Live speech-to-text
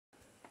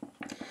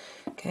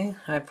Okay,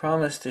 I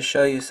promised to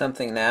show you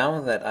something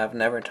now that I've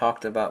never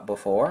talked about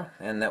before,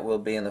 and that will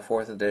be in the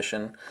 4th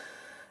edition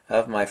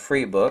of my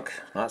free book,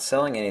 not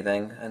selling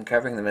anything,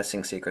 Uncovering the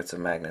Missing Secrets of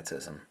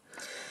Magnetism.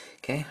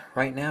 Okay,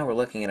 right now we're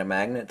looking at a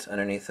magnet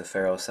underneath the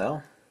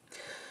ferrocell,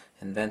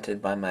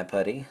 invented by my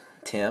buddy,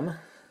 Tim.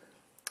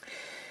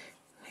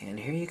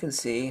 And here you can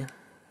see,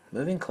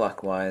 moving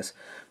clockwise,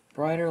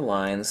 brighter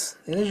lines.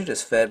 These are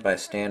just fed by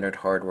standard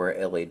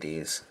hardware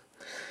LEDs.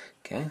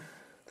 Okay.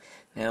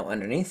 Now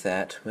underneath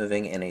that,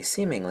 moving in a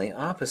seemingly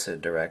opposite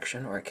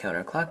direction, or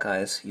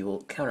counterclockwise,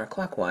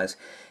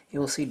 you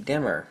will see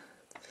dimmer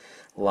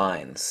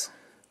lines.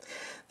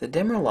 The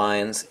dimmer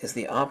lines is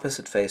the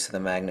opposite face of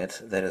the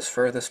magnet that is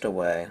furthest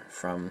away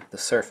from the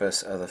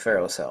surface of the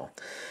ferrocell.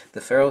 The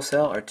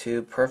ferrocell are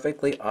two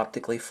perfectly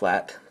optically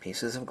flat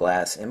pieces of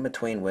glass, in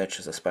between which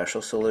is a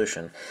special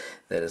solution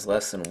that is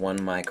less than 1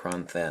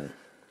 micron thin.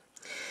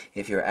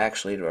 If you were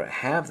actually to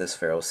have this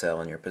ferrocell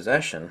in your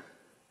possession,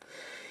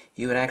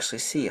 you would actually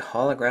see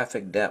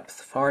holographic depth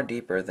far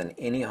deeper than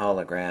any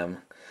hologram,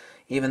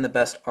 even the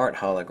best art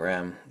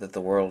hologram that the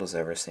world has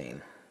ever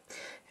seen.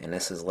 And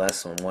this is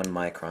less than 1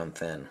 micron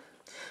thin.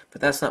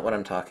 But that's not what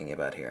I'm talking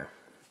about here.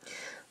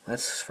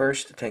 Let's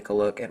first take a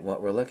look at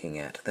what we're looking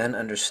at, then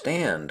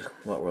understand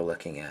what we're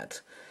looking at.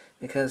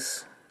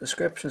 Because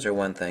descriptions are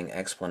one thing,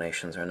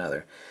 explanations are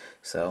another.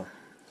 So,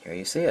 here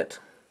you see it.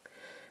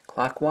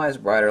 Clockwise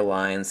brighter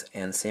lines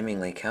and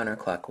seemingly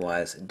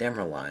counterclockwise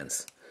dimmer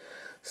lines.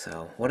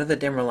 So, what do the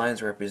dimmer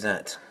lines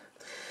represent?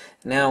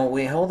 Now,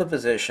 we hold the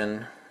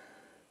position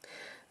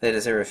that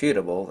is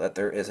irrefutable that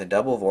there is a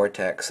double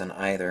vortex on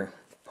either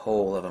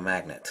pole of a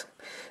magnet.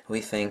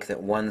 We think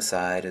that one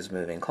side is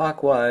moving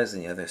clockwise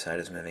and the other side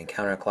is moving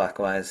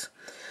counterclockwise,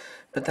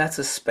 but that's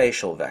a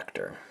spatial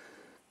vector.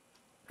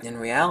 In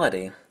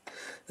reality,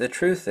 the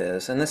truth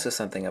is, and this is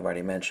something I've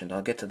already mentioned,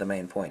 I'll get to the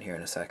main point here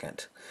in a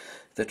second.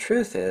 The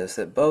truth is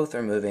that both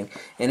are moving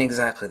in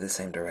exactly the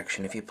same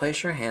direction. If you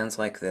place your hands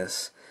like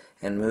this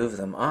and move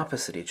them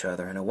opposite each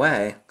other in a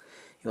way,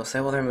 you'll say,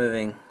 well, they're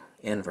moving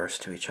inverse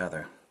to each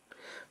other.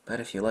 But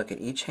if you look at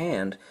each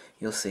hand,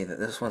 you'll see that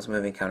this one's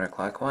moving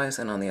counterclockwise,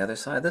 and on the other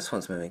side, this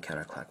one's moving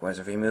counterclockwise.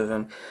 If you move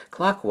them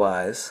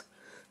clockwise,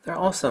 they're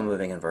also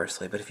moving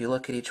inversely. But if you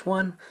look at each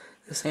one,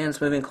 this hand's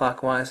moving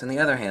clockwise, and the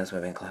other hand's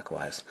moving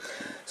clockwise.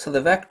 So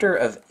the vector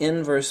of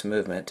inverse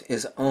movement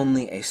is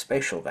only a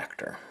spatial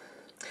vector.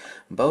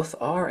 Both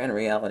are, in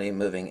reality,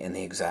 moving in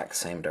the exact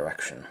same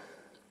direction.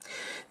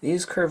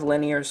 These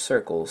curvilinear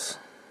circles,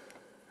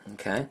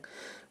 okay,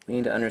 we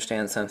need to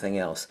understand something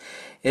else.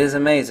 It is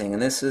amazing, and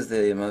this is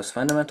the most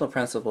fundamental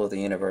principle of the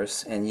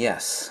universe, and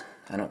yes,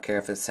 I don't care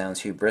if it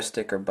sounds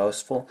hubristic or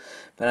boastful,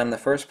 but I'm the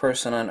first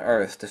person on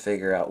earth to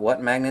figure out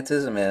what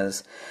magnetism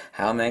is,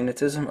 how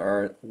magnetism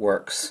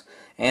works,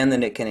 and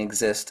that it can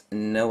exist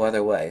no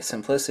other way.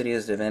 Simplicity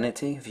is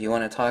divinity. If you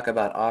want to talk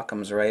about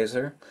Occam's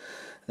razor,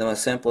 the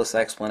most simplest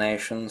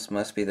explanations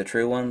must be the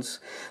true ones.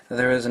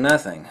 There is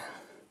nothing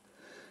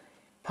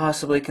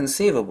possibly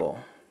conceivable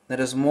that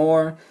is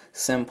more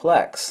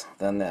simplex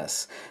than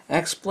this.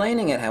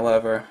 Explaining it,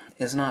 however,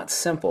 is not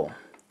simple.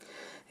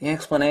 The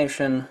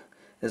explanation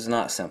is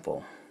not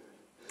simple.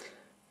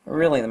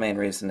 Really, the main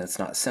reason it's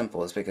not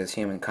simple is because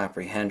human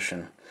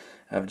comprehension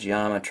of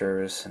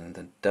geometers and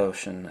the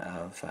notion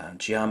of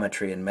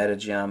geometry and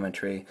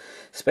metageometry,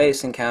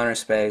 space and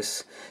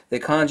counterspace, the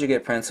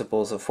conjugate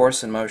principles of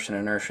force and motion,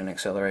 inertia and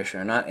acceleration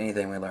are not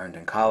anything we learned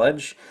in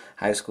college,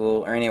 high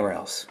school, or anywhere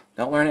else.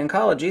 Don't learn it in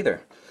college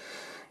either.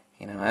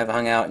 You know, I've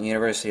hung out in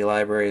university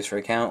libraries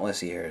for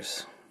countless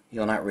years.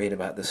 You'll not read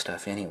about this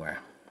stuff anywhere.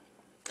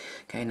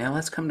 Okay, now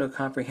let's come to a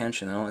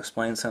comprehension, and I'll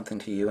explain something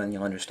to you and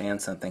you'll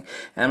understand something.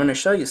 And I'm going to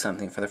show you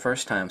something for the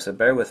first time, so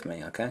bear with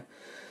me, okay?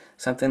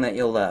 Something that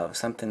you'll love,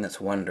 something that's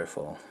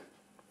wonderful.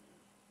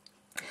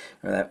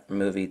 Remember that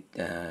movie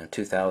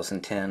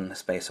 2010,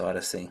 Space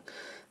Odyssey?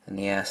 And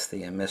he asked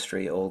the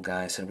mystery old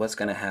guy, said, what's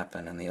going to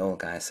happen? And the old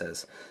guy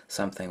says,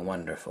 something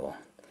wonderful.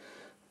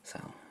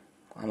 So,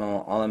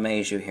 I'll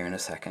amaze you here in a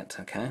second,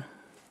 okay?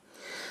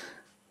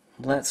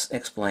 Let's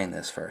explain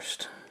this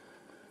first.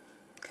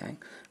 Okay?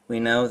 We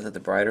know that the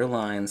brighter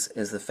lines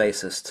is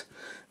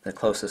the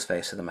closest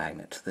face of the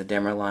magnet. The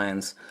dimmer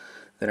lines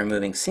that are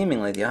moving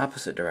seemingly the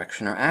opposite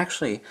direction are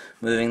actually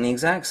moving the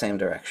exact same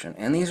direction.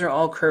 And these are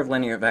all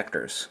curvilinear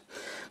vectors.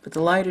 But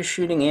the light is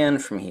shooting in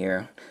from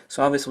here,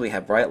 so obviously we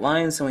have bright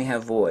lines and we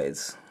have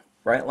voids.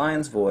 Bright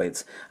lines,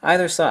 voids.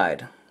 Either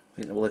side.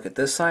 We'll look at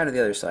this side or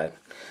the other side.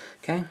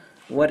 Okay?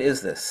 What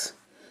is this?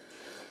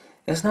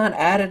 It's not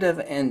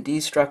additive and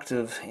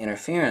destructive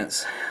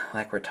interference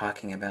like we're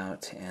talking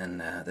about in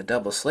the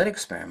double slit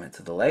experiment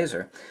to the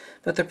laser,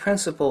 but the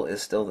principle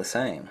is still the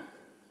same.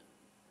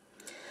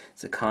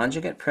 It's a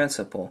conjugate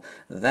principle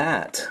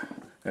that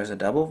there's a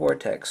double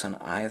vortex on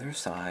either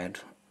side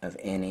of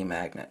any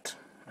magnet.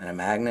 And a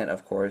magnet,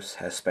 of course,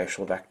 has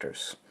spatial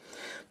vectors.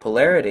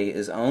 Polarity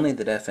is only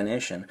the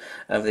definition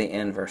of the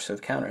inverse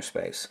of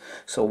counterspace.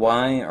 So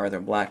why are there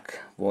black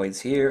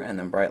voids here and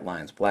then bright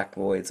lines? Black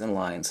voids and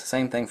lines.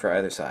 Same thing for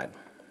either side.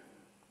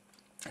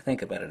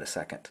 Think about it a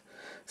second.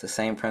 It's the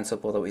same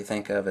principle that we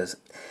think of as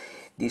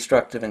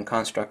destructive and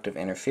constructive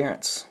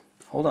interference.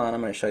 Hold on,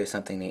 I'm going to show you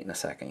something neat in a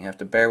second. You have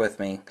to bear with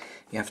me.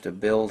 You have to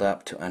build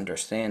up to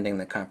understanding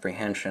the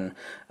comprehension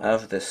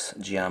of this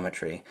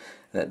geometry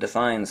that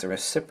defines a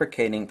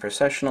reciprocating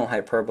precessional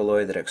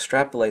hyperboloid that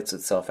extrapolates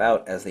itself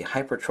out as the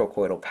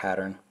hypertrochoidal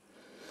pattern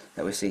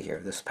that we see here.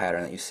 This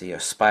pattern that you see, a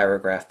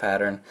spirograph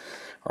pattern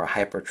or a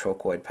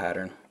hypertrochoid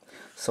pattern.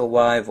 So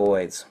why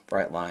voids,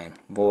 bright line,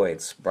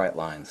 voids, bright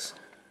lines?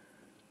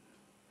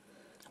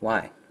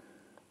 Why?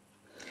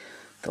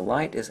 The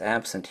light is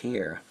absent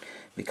here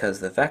because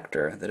the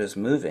vector that is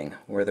moving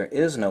where there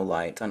is no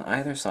light on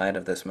either side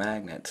of this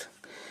magnet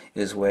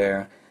is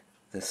where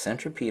the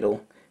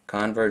centripetal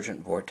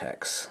convergent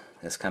vortex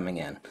is coming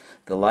in.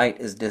 The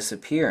light is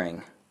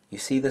disappearing. You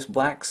see this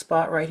black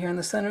spot right here in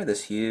the center?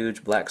 This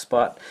huge black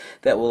spot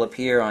that will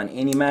appear on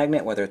any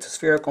magnet, whether it's a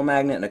spherical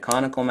magnet, a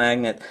conical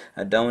magnet,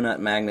 a donut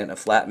magnet, a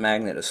flat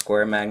magnet, a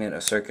square magnet, a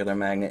circular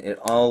magnet. It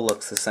all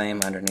looks the same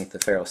underneath the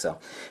ferrocell.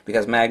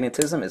 Because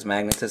magnetism is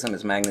magnetism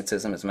is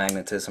magnetism is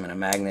magnetism, and a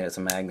magnet is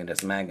a magnet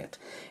is a magnet.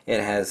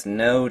 It has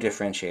no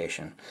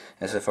differentiation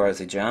as far as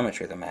the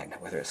geometry of the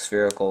magnet, whether it's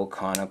spherical,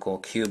 conical,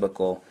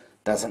 cubical,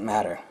 doesn't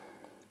matter.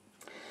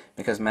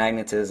 Because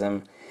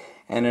magnetism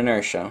and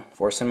inertia,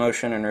 force and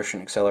motion, inertia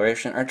and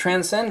acceleration, are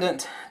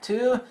transcendent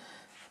to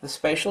the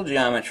spatial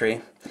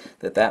geometry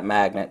that that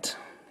magnet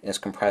is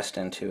compressed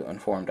into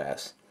and formed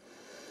as.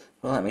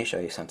 Well, let me show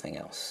you something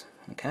else,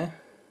 okay?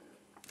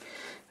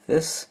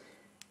 This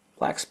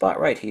black spot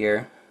right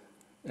here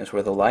is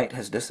where the light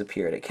has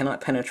disappeared. It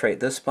cannot penetrate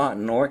this spot,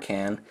 nor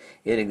can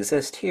it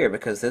exist here,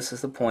 because this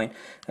is the point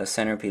of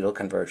centripetal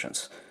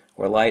convergence,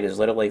 where light is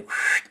literally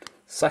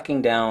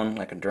sucking down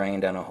like a drain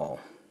down a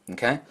hole,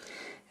 okay?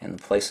 And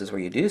the places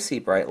where you do see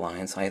bright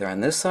lines, either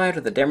on this side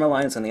or the dimmer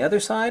lines on the other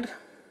side,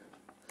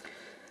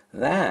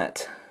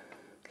 that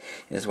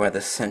is where the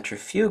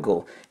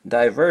centrifugal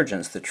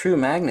divergence, the true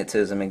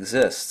magnetism,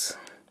 exists.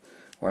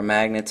 Where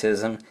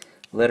magnetism,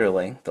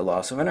 literally, the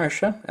loss of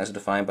inertia, as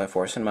defined by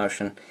force and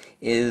motion,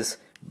 is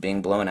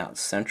being blown out.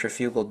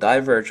 Centrifugal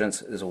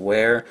divergence is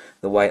where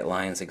the white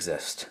lines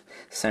exist.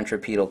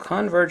 Centripetal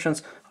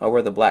convergence are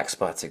where the black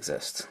spots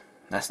exist.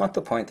 That's not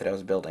the point that I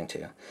was building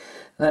to.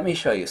 Let me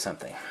show you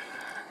something.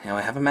 Now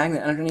I have a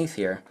magnet underneath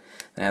here,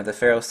 and I have the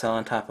ferrocell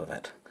on top of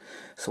it.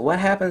 So what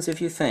happens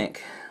if you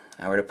think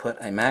I were to put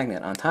a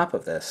magnet on top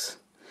of this?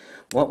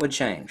 What would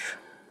change?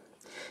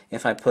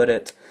 If I put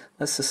it,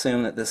 let's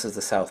assume that this is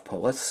the South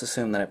Pole. Let's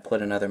assume that I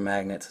put another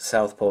magnet,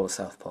 South Pole to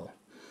South Pole.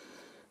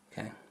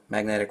 Okay,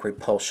 magnetic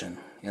repulsion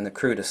in the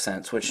crudest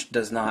sense, which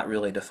does not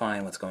really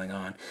define what's going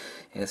on.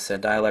 It's a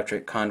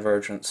dielectric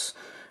convergence,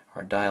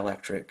 or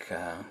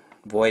dielectric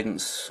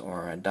voidance,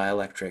 or a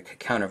dielectric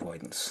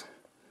countervoidance.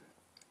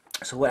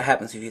 So what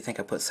happens if you think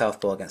I put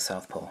South Pole against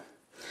South Pole?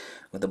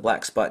 Would the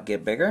black spot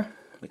get bigger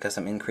because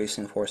I'm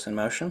increasing force and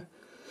motion?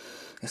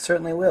 It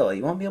certainly will.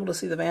 You won't be able to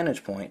see the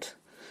vantage point,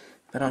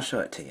 but I'll show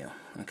it to you,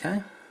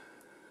 okay?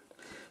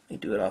 Let me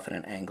do it off at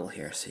an angle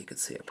here so you can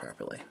see it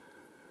properly.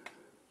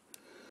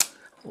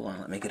 Hold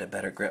on, let me get a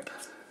better grip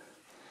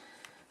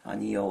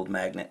on ye old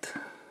magnet.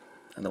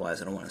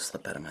 Otherwise I don't want to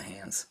slip out of my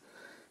hands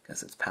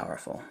because it's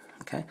powerful,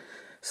 okay?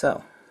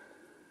 So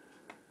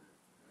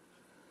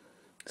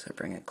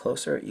bring it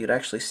closer. You'd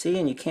actually see,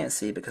 and you can't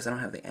see because I don't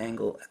have the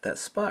angle at that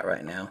spot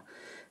right now.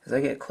 As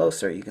I get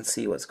closer, you can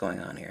see what's going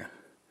on here.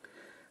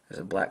 There's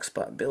a black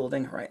spot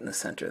building right in the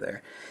center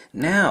there.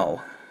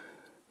 Now,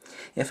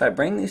 if I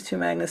bring these two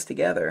magnets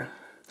together,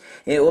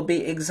 it will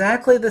be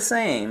exactly the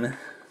same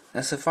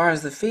as far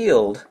as the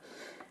field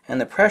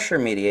and the pressure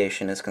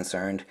mediation is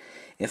concerned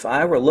if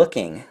I were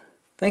looking.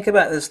 Think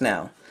about this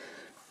now.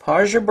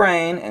 Pause your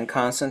brain and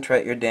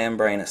concentrate your damn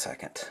brain a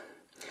second.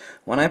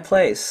 When I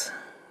place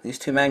these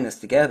two magnets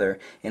together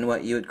in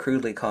what you would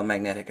crudely call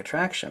magnetic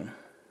attraction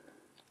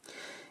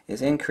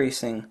is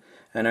increasing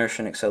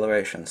inertia and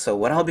acceleration. So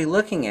what I'll be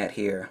looking at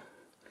here,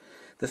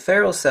 the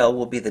ferrocell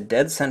will be the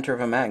dead center of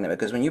a magnet,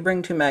 because when you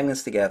bring two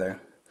magnets together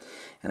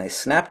and they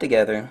snap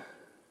together,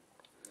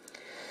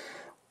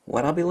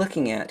 what I'll be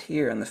looking at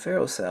here in the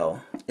ferrocell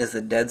is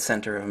the dead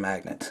center of a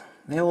magnet.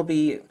 They will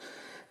be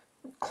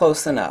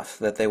close enough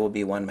that they will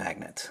be one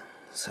magnet.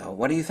 So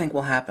what do you think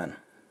will happen?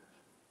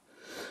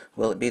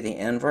 Will it be the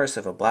inverse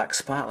of a black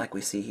spot like we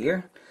see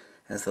here,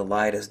 as the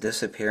light is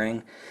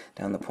disappearing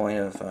down the point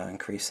of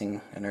increasing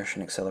inertia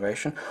and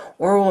acceleration?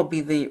 Or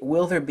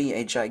will there be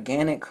a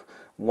gigantic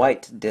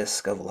white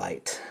disk of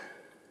light?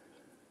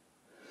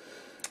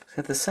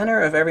 At the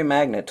center of every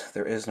magnet,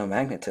 there is no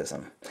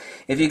magnetism.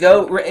 If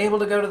we're able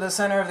to go to the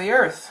center of the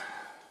Earth,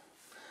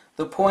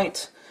 the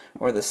point,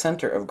 or the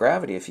center of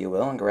gravity, if you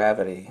will, and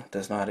gravity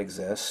does not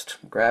exist.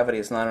 Gravity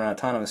is not an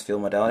autonomous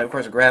field modality. Of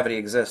course, gravity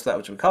exists, that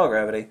which we call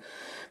gravity,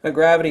 but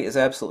gravity is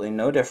absolutely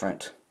no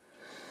different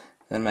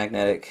than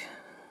magnetic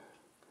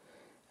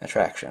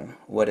attraction.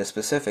 What is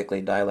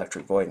specifically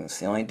dielectric voidance?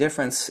 The only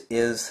difference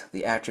is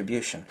the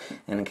attribution.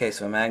 And in the case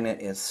of a magnet,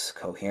 it's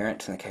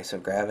coherent. In the case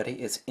of gravity,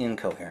 it's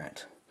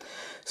incoherent.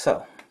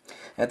 So,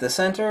 At the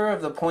center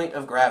of the point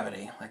of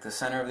gravity, like the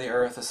center of the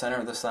Earth, the center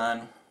of the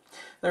Sun,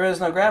 there is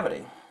no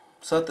gravity.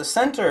 So at the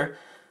center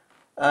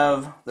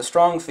of the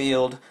strong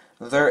field,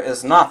 there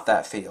is not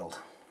that field.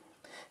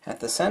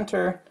 At the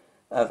center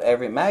of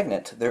every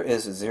magnet, there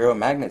is zero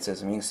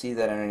magnetism. You can see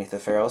that underneath the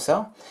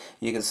ferrocell.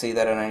 You can see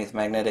that underneath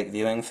magnetic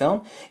viewing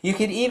film. You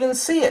could even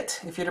see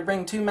it if you were to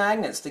bring two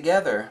magnets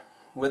together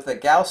with a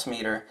Gauss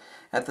meter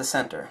at the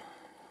center.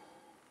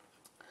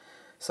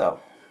 So,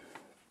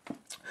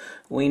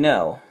 we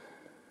know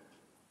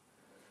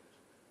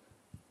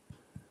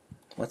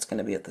what's going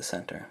to be at the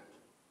center.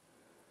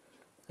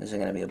 Is it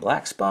going to be a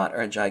black spot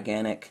or a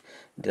gigantic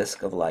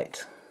disk of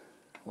light?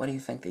 What do you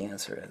think the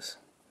answer is?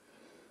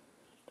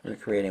 We're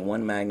creating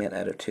one magnet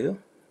out of two.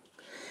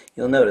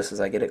 You'll notice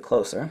as I get it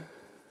closer,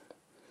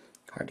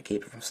 hard to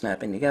keep it from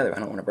snapping together, I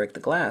don't want to break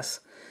the glass,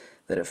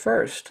 that at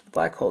first the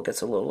black hole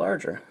gets a little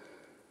larger.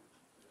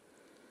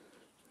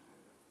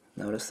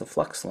 Notice the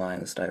flux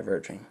lines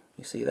diverging.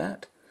 You see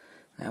that?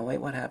 Now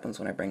wait, what happens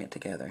when I bring it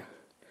together?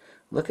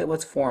 Look at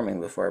what's forming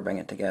before I bring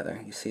it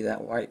together. You see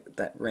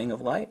that ring of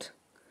light?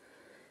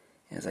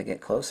 As I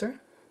get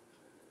closer,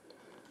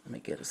 let me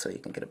get it so you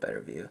can get a better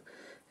view.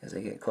 As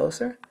I get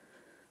closer,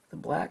 the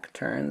black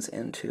turns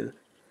into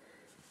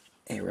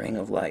a ring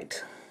of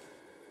light.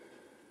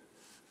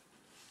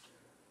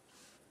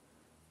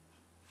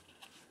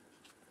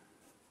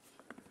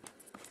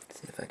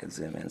 See if I can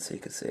zoom in so you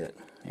can see it.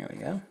 Here we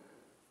go.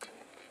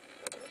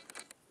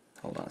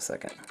 Hold on a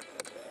second.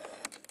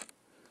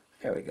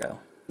 There we go.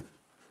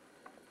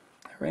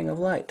 A ring of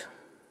light.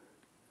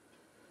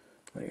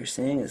 What you're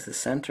seeing is the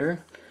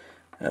center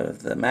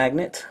of the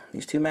magnet.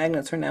 These two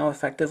magnets are now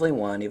effectively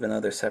one, even though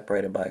they're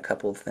separated by a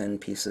couple of thin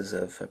pieces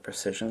of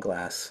precision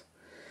glass.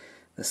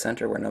 The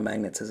center where no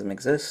magnetism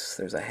exists,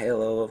 there's a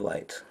halo of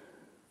light.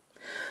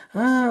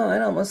 Oh,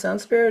 that almost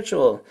sounds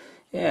spiritual.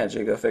 Yeah, did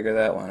you go figure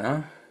that one,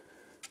 huh?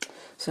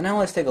 So now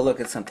let's take a look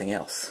at something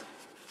else.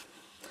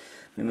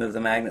 Let me move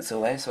the magnets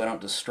away so I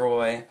don't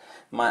destroy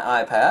my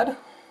iPad.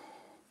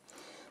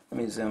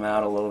 Let me zoom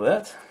out a little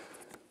bit.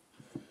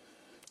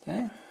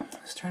 Okay,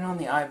 let's turn on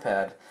the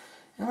iPad.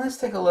 And let's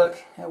take a look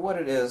at what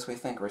it is we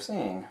think we're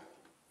seeing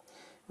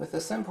with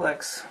the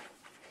simplex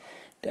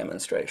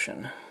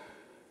demonstration.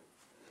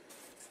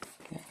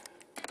 Okay.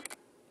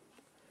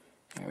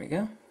 There we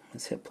go.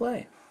 Let's hit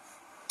play.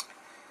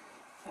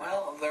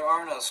 Well, there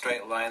are no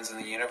straight lines in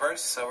the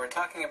universe, so we're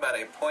talking about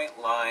a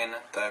point-line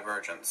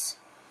divergence.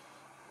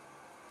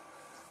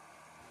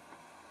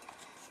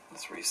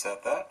 Let's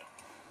reset that.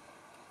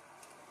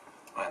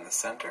 Find the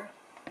center.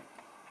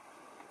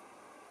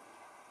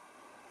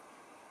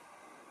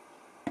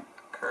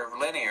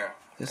 Curvilinear.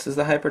 This is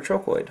the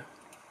hypertrochoid.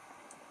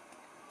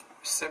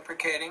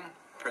 Reciprocating,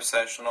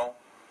 precessional,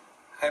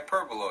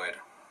 hyperboloid.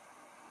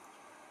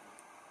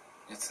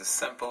 It's as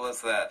simple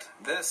as that.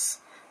 This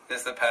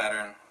is the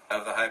pattern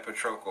of the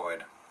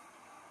hypertrochoid.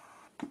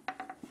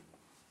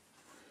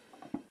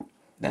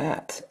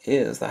 That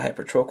is the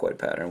hypertrochoid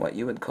pattern, what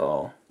you would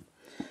call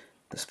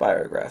the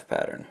spirograph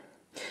pattern.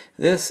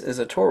 This is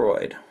a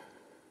toroid.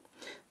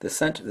 The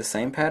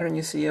same pattern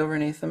you see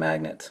underneath the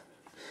magnet.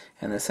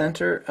 And the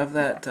center of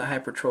that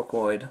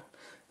hypertrochoid,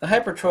 the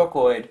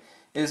hypertrochoid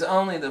is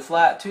only the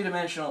flat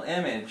two-dimensional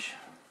image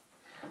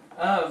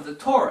of the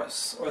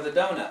torus, or the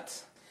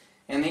donut.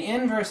 In the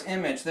inverse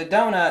image, the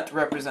donut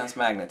represents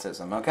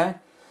magnetism, okay?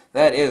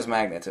 That is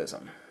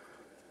magnetism.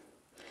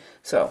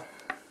 So,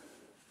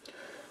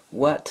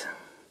 what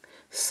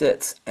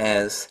sits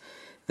as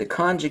the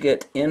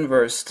conjugate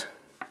inversed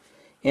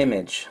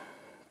image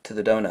to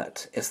the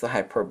donut is the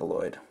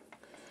hyperboloid.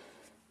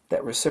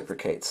 That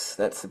reciprocates.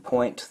 That's the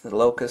point, the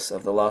locus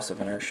of the loss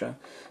of inertia.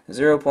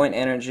 0 point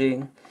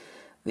energy,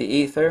 the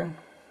ether,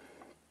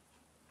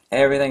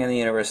 everything in the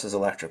universe is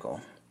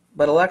electrical.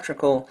 But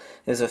electrical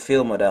is a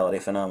field modality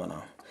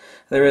phenomenon.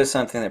 There is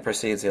something that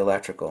precedes the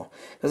electrical.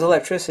 Because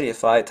electricity is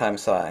phi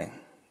times psi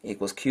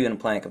equals Q in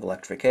Planck of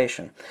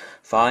electrification.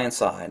 Phi and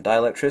psi,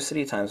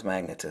 dielectricity times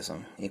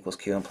magnetism equals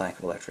Q in Planck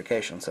of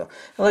electrification. So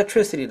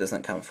electricity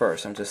doesn't come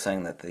first. I'm just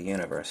saying that the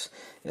universe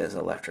is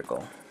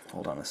electrical.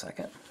 Hold on a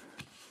second.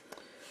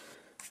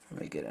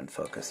 Let me get in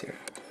focus here.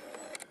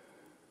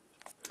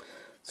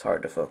 It's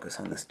hard to focus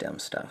on this dim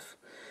stuff.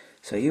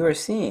 So you are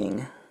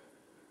seeing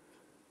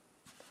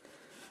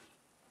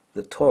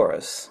the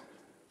torus.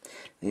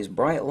 These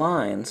bright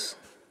lines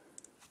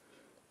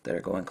that are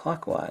going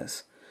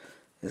clockwise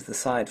is the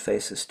side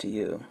faces to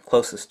you,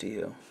 closest to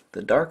you.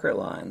 The darker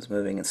lines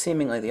moving in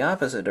seemingly the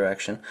opposite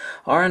direction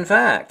are in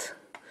fact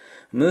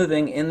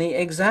moving in the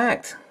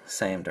exact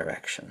same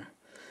direction.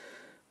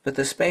 But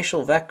the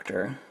spatial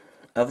vector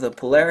of the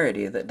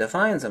polarity that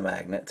defines a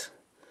magnet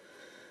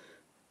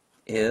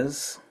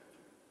is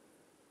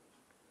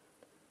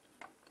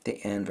the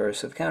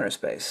inverse of counter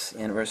space,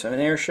 inverse of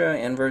inertia,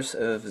 inverse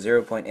of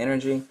 0 point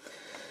energy.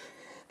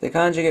 The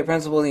conjugate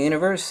principle of the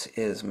universe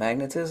is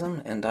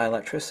magnetism and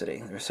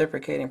dielectricity, the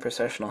reciprocating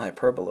precessional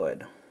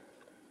hyperboloid.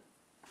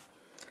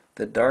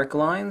 The dark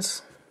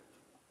lines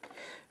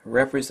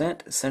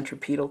represent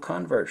centripetal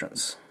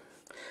convergence.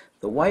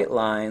 The white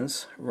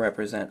lines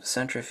represent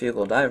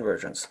centrifugal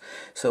divergence.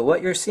 So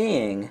what you're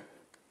seeing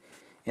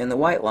in the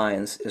white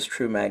lines is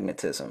true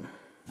magnetism.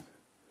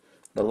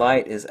 The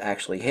light is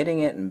actually hitting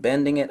it and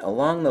bending it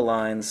along the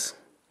lines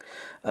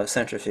of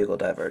centrifugal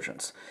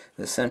divergence.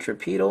 The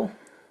centripetal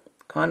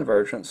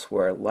convergence,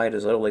 where light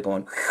is literally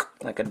going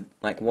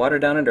like water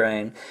down a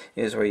drain,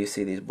 is where you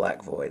see these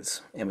black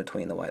voids in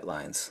between the white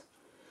lines.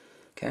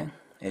 Okay?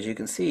 As you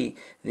can see,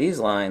 these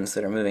lines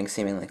that are moving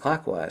seemingly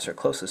clockwise are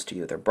closest to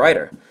you. They're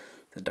brighter.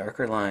 The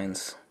darker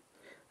lines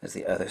is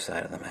the other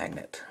side of the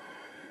magnet.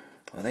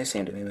 Well, they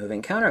seem to be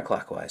moving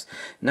counterclockwise.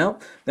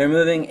 Nope, they're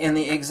moving in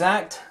the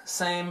exact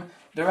same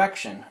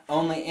direction,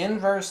 only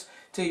inverse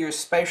to your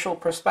spatial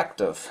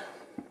perspective.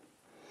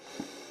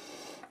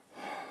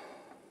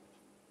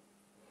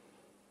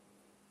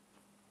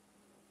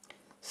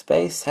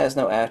 Space has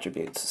no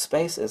attributes.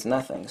 Space is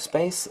nothing.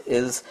 Space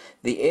is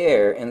the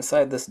air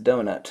inside this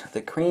donut.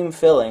 The cream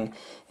filling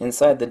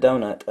inside the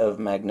donut of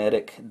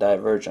magnetic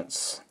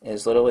divergence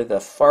is literally the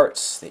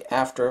farts, the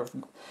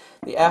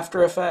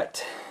after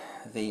effect,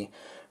 the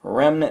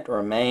remnant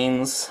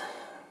remains,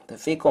 the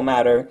fecal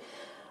matter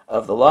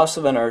of the loss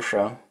of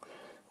inertia,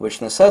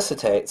 which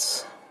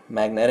necessitates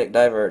magnetic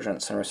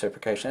divergence and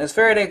reciprocation. As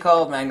Faraday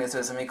called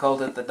magnetism, he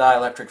called it the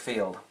dielectric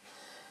field.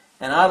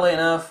 And oddly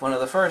enough, one of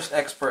the first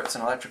experts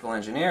in electrical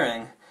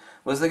engineering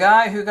was the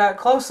guy who got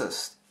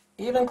closest,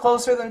 even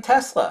closer than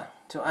Tesla,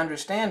 to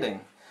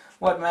understanding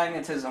what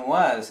magnetism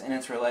was in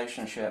its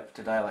relationship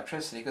to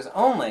dielectricity, because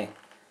only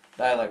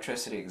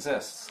dielectricity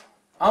exists.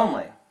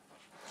 Only.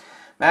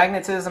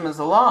 Magnetism is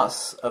the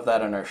loss of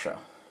that inertia.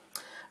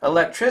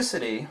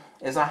 Electricity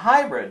is a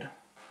hybrid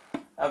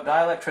of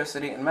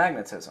dielectricity and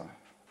magnetism.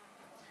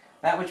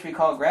 That which we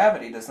call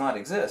gravity does not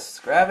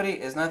exist. Gravity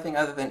is nothing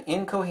other than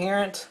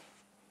incoherent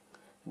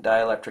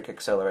dielectric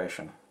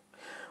acceleration.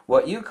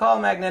 What you call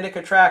magnetic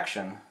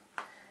attraction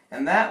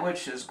and that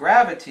which is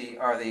gravity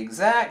are the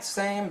exact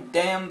same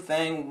damn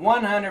thing,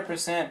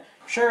 100%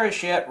 sure as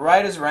shit,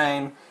 right as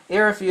rain,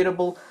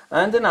 irrefutable,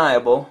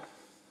 undeniable.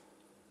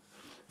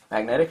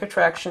 Magnetic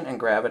attraction and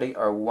gravity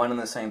are one and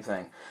the same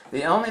thing.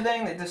 The only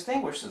thing that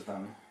distinguishes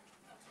them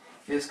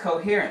is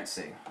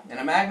coherency. In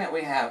a magnet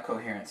we have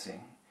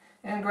coherency.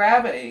 In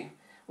gravity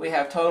we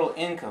have total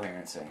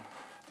incoherency.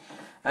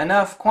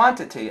 Enough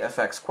quantity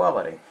affects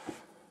quality.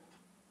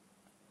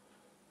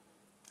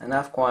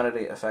 Enough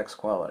quantity affects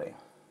quality.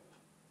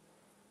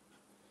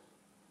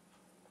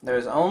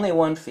 There's only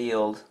one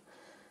field,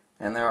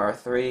 and there are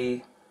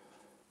three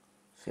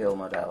field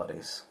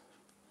modalities.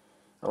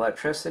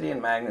 Electricity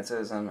and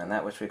magnetism, and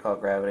that which we call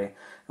gravity,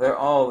 they're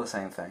all the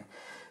same thing.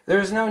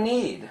 There's no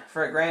need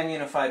for a grand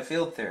unified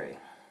field theory.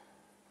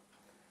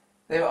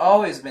 They've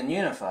always been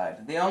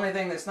unified. The only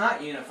thing that's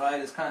not unified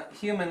is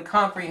human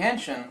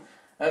comprehension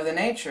of the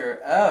nature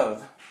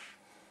of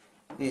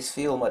these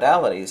field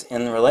modalities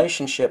in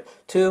relationship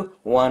to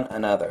one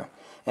another.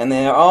 And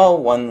they are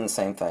all one and the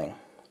same thing.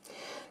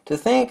 To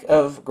think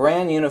of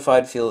grand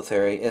unified field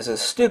theory is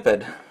as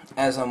stupid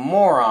as a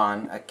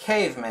moron, a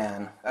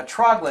caveman, a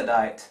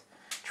troglodyte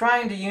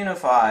trying to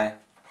unify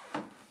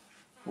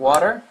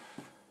water,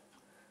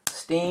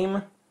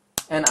 steam,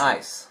 and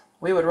ice.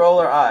 We would roll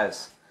our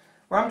eyes.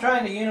 Well, I'm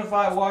trying to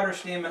unify water,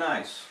 steam, and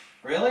ice.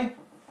 Really?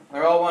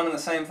 They're all one and the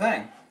same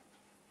thing.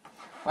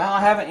 Well,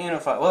 I haven't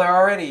unified. Well, they're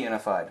already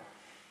unified.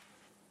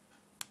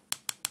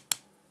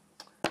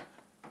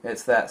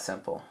 It's that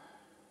simple.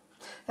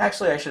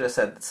 Actually, I should have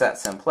said it's that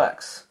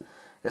simplex.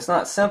 It's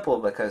not simple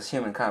because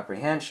human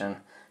comprehension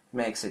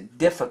makes it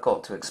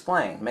difficult to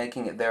explain,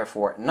 making it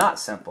therefore not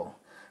simple.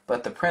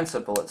 But the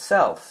principle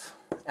itself,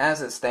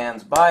 as it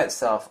stands by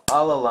itself,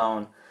 all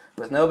alone,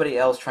 with nobody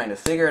else trying to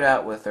figure it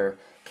out with their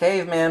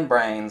caveman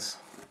brains,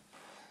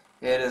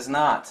 it is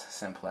not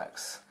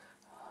simplex.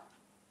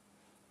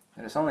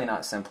 It is only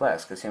not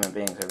simplex because human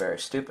beings are very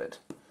stupid.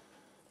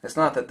 It's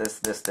not that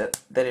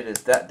that it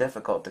is that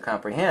difficult to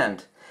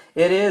comprehend.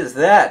 It is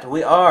that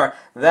we are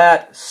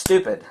that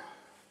stupid.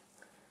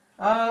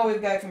 Oh,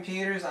 we've got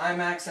computers,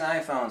 iMacs,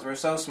 and iPhones. We're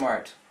so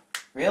smart.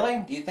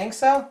 Really? Do you think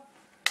so?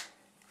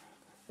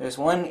 There's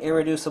one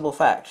irreducible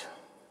fact.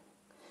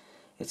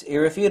 It's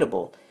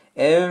irrefutable.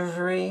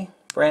 Every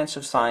branch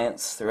of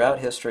science throughout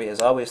history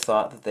has always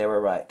thought that they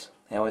were right.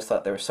 They always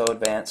thought they were so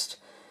advanced.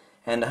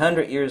 And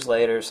 100 years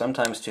later,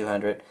 sometimes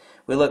 200,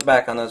 we look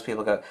back on those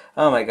people and go,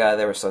 oh my God,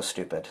 they were so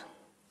stupid.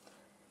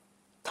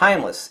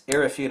 Timeless,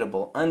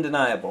 irrefutable,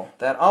 undeniable.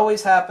 That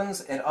always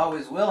happens. It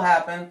always will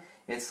happen.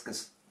 It's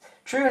as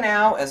true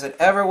now as it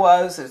ever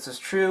was. It's as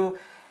true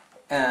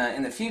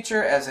in the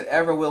future as it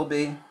ever will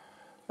be.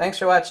 Thanks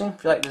for watching.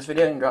 If you like this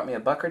video, you can drop me a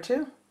buck or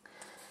two.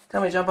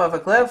 Tell me to jump off a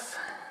cliff.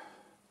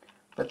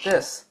 But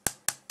this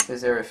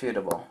is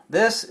irrefutable.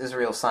 This is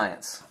real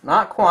science.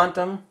 Not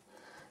quantum.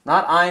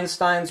 Not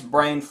Einstein's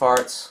brain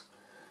farts.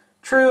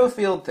 True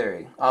field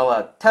theory, a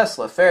la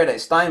Tesla, Faraday,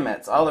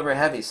 Steinmetz, Oliver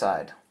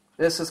Heaviside.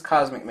 This is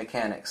cosmic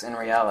mechanics in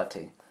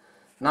reality.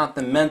 not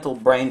the mental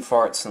brain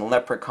farts and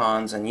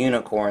leprechauns and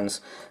unicorns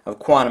of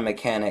quantum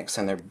mechanics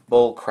and their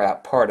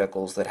bullcrap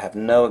particles that have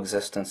no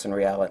existence in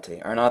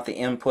reality, are not the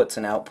inputs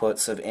and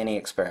outputs of any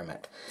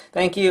experiment.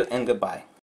 Thank you, and goodbye.